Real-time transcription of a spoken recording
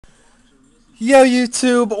Yo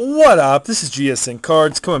YouTube, what up? This is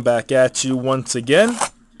GSNCards coming back at you once again.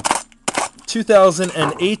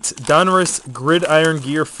 2008 Donruss Gridiron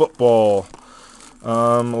Gear Football.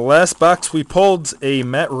 Last box we pulled a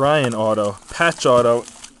Matt Ryan auto, patch auto,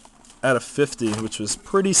 out of 50, which was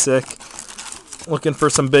pretty sick. Looking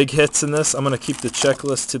for some big hits in this. I'm going to keep the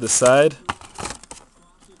checklist to the side.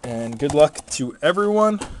 And good luck to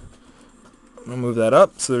everyone. I'm going to move that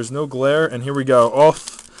up so there's no glare. And here we go.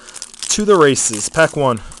 Off to the races. Pack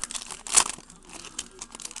 1.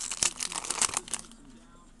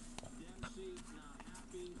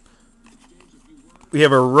 We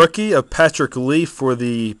have a rookie of Patrick Lee for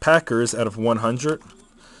the Packers out of 100.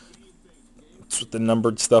 That's what the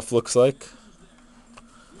numbered stuff looks like.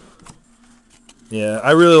 Yeah,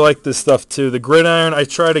 I really like this stuff too. The Gridiron, I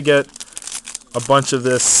try to get a bunch of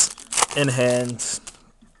this in hand.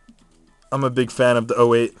 I'm a big fan of the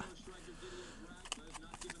 08.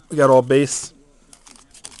 We got all base.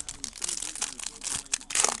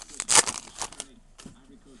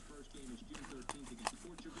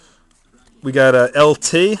 We got a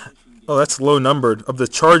LT. Oh, that's low numbered. Of the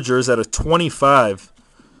Chargers at a 25.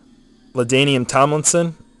 LaDainian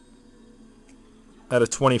Tomlinson at a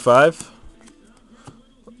 25.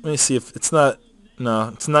 Let me see if it's not. No,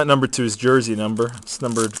 it's not number 2's jersey number. It's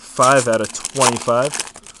numbered 5 out of 25.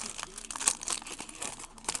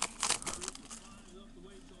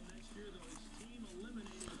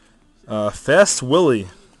 Fast Willie.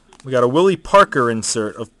 We got a Willie Parker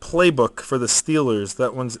insert of Playbook for the Steelers.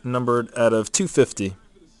 That one's numbered out of 250.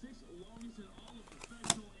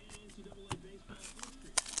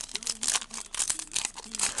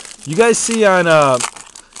 You guys see on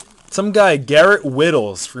some guy, Garrett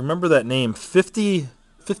Whittles. Remember that name.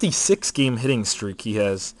 56 game hitting streak he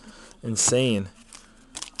has. Insane.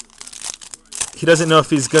 He doesn't know if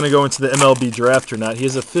he's going to go into the MLB draft or not. He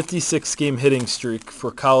has a 56 game hitting streak for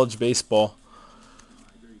college baseball.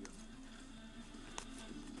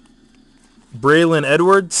 Braylon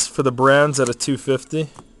Edwards for the Browns at a 250.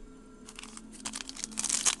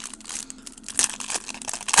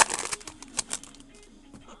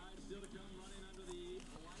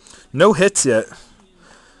 No hits yet.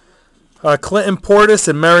 Clinton Portis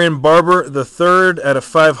and Marion Barber the third at a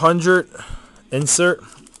 500 insert.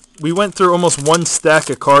 We went through almost one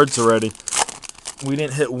stack of cards already. We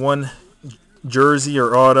didn't hit one jersey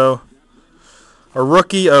or auto. A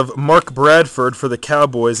rookie of Mark Bradford for the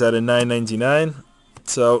Cowboys at a $9.99.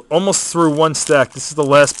 So almost through one stack. This is the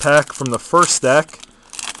last pack from the first stack.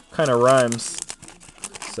 Kind of rhymes.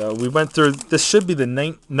 So we went through. This should be the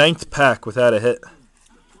ninth pack without a hit.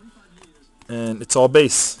 And it's all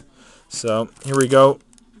base. So here we go.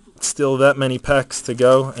 Still that many packs to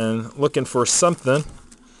go. And looking for something.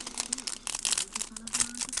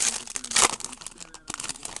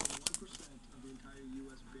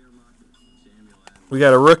 We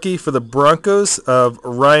got a rookie for the Broncos of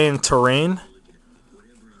Ryan Torain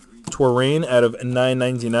out of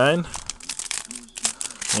 $9.99.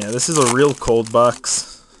 Yeah, this is a real cold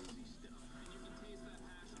box.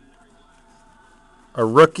 A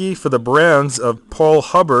rookie for the Browns of Paul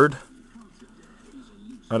Hubbard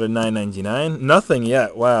out of $9.99. Nothing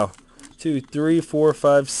yet. Wow. 2, 3, 4,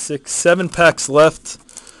 5, 6, 7 packs left.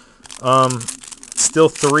 Still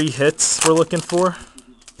 3 hits we're looking for.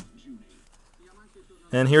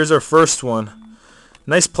 And here's our first one.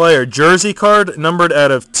 Nice player. Jersey card numbered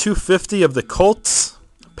out of 250 of the Colts.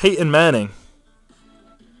 Peyton Manning.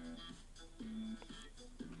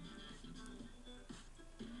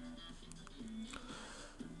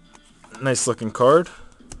 Nice looking card.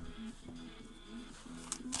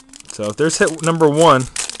 So there's hit number 1.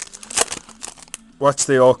 Watch,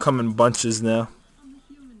 they all come in bunches now.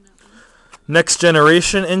 Next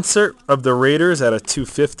generation insert of the Raiders at a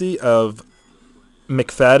 250 of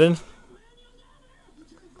McFadden.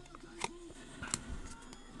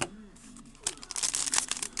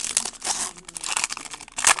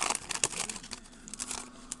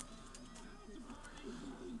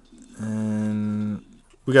 And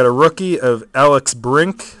we got a rookie of Alex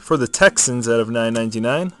Brink for the Texans out of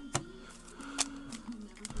 $9.99.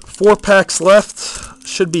 4 packs left.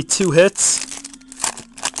 Should be 2 hits.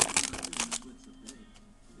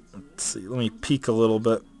 Let's see. Let me peek a little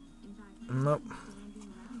bit. Nope.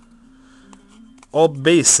 All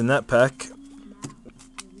base in that pack.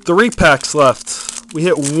 3 packs left. We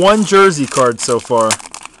hit 1 jersey card so far.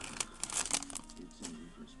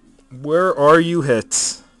 Where are you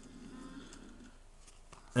hits?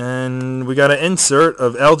 And we got an insert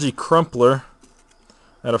of Algie Crumpler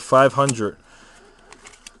at a 500.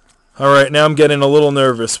 Alright, now I'm getting a little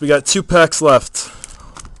nervous. We got 2 packs left.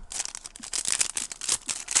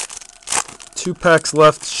 2 packs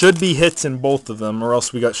left. Should be hits in both of them, or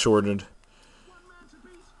else we got shorted.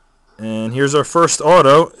 And here's our first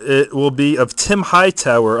auto. It will be of Tim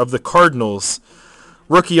Hightower of the Cardinals.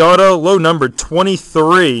 Rookie auto, low numbered,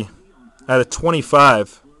 23 out of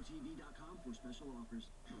 25.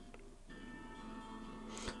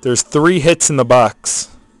 There's 3 hits in the box.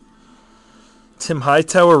 Tim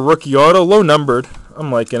Hightower, rookie auto, low numbered.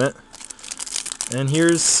 I'm liking it. And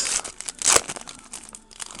here's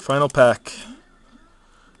final pack.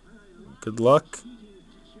 Good luck.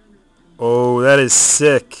 Oh, that is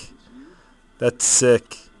sick. That's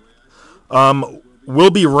sick.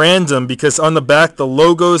 Will be random because on the back the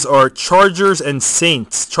logos are Chargers and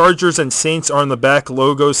Saints. Chargers and Saints are on the back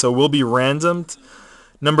logo, so will be randomed.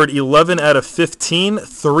 Numbered 11 out of 15.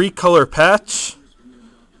 3-color patch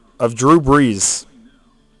of Drew Brees.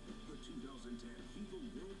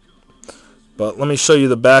 But let me show you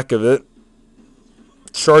the back of it.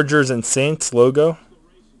 Chargers and Saints logo.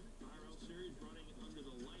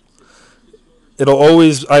 I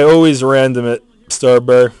always random it,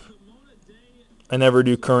 Starburr. I never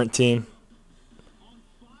do current team.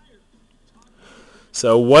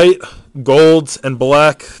 So white, gold, and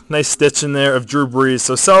black. Nice stitch in there of Drew Brees.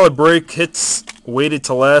 So solid break. Hits waited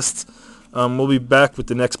to last. We'll be back with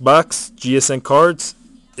the next box. GSN Cards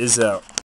is out.